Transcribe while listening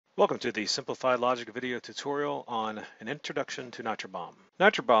Welcome to the Simplified Logic video tutorial on an introduction to Nitro-BOM.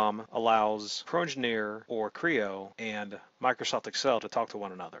 Nitro-BOM allows ProEngineer or Creo and Microsoft Excel to talk to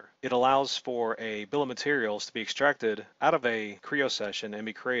one another. It allows for a bill of materials to be extracted out of a Creo session and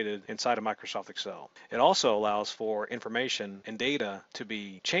be created inside of Microsoft Excel. It also allows for information and data to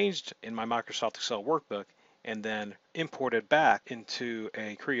be changed in my Microsoft Excel workbook and then imported back into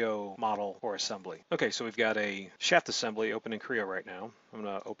a Creo model or assembly. Okay, so we've got a shaft assembly open in Creo right now. I'm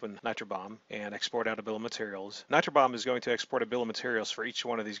going to open Nitro-BOM and export out a bill of materials. Nitro-BOM is going to export a bill of materials for each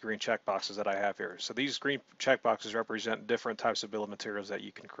one of these green checkboxes that I have here. So these green checkboxes represent different types of bill of materials that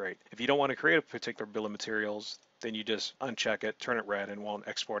you can create. If you don't want to create a particular bill of materials, then you just uncheck it, turn it red, and won't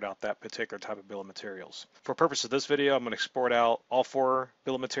export out that particular type of bill of materials. For purpose of this video, I'm going to export out all 4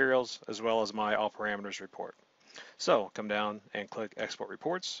 bill of materials as well as my all parameters report. So come down and click Export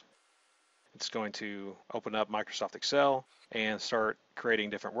Reports. It's going to open up Microsoft Excel and start creating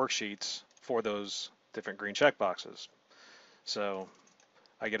different worksheets for those different green checkboxes. So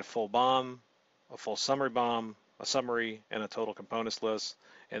I get a full BOM, a full summary BOM, a summary, and a total components list,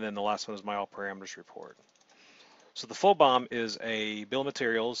 and then the last one is my all parameters report. So the full BOM is a bill of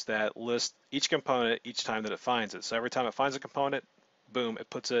materials that lists each component each time that it finds it. So every time it finds a component, boom,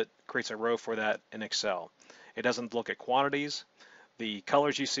 it creates a row for that in Excel. It doesn't look at quantities. The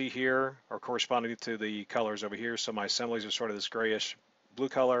colors you see here are corresponding to the colors over here. So my assemblies are sort of this grayish blue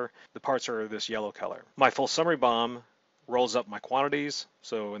color. The parts are this yellow color. My full summary BOM rolls up my quantities.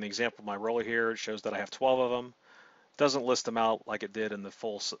 So in the example of my roller here, it shows that I have 12 of them. Doesn't list them out like it did in the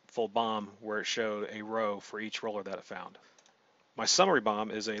full BOM where it showed a row for each roller that it found. My summary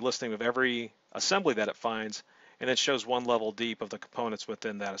BOM is a listing of every assembly that it finds, and it shows one level deep of the components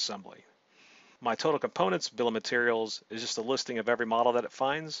within that assembly. My total components bill of materials is just a listing of every model that it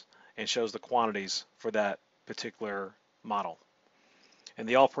finds and shows the quantities for that particular model. And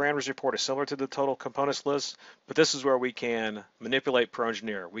the all parameters report is similar to the total components list, but this is where we can manipulate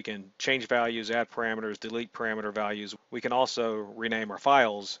ProEngineer. We can change values, add parameters, delete parameter values. We can also rename our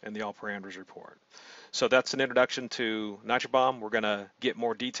files in the all parameters report. So that's an introduction to Nitro-BOM. We're going to get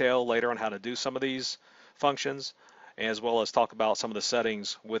more detail later on how to do some of these functions, as well as talk about some of the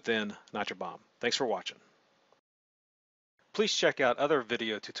settings within Nitro-BOM. Thanks for watching. Please check out other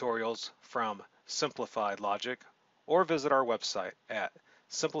video tutorials from Simplified Logic or visit our website at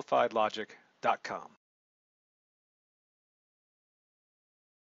simplifiedlogic.com.